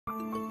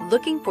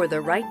Looking for the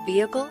right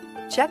vehicle?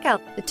 Check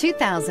out the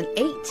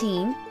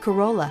 2018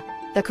 Corolla.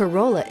 The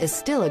Corolla is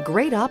still a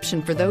great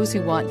option for those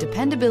who want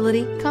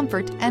dependability,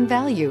 comfort, and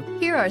value.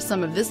 Here are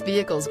some of this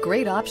vehicle's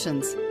great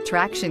options: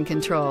 traction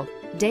control,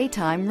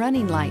 daytime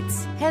running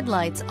lights,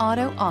 headlights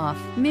auto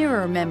off,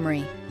 mirror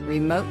memory,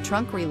 remote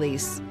trunk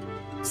release,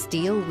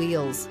 steel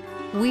wheels,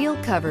 wheel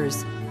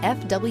covers,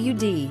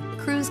 FWD,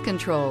 cruise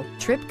control,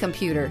 trip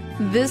computer.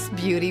 This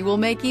beauty will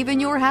make even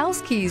your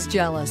house keys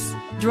jealous.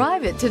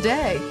 Drive it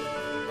today.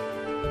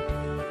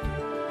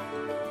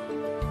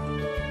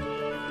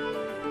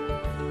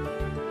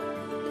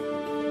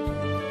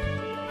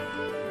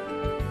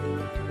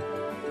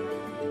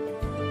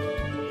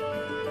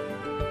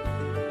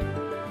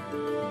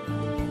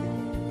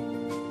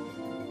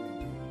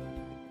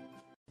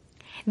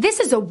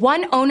 This is a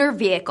one-owner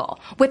vehicle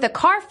with a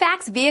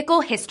Carfax Vehicle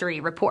History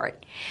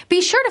Report.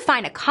 Be sure to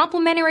find a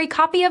complimentary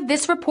copy of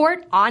this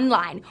report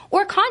online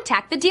or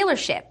contact the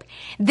dealership.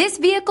 This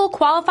vehicle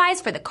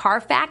qualifies for the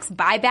Carfax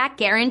Buyback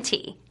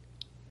Guarantee.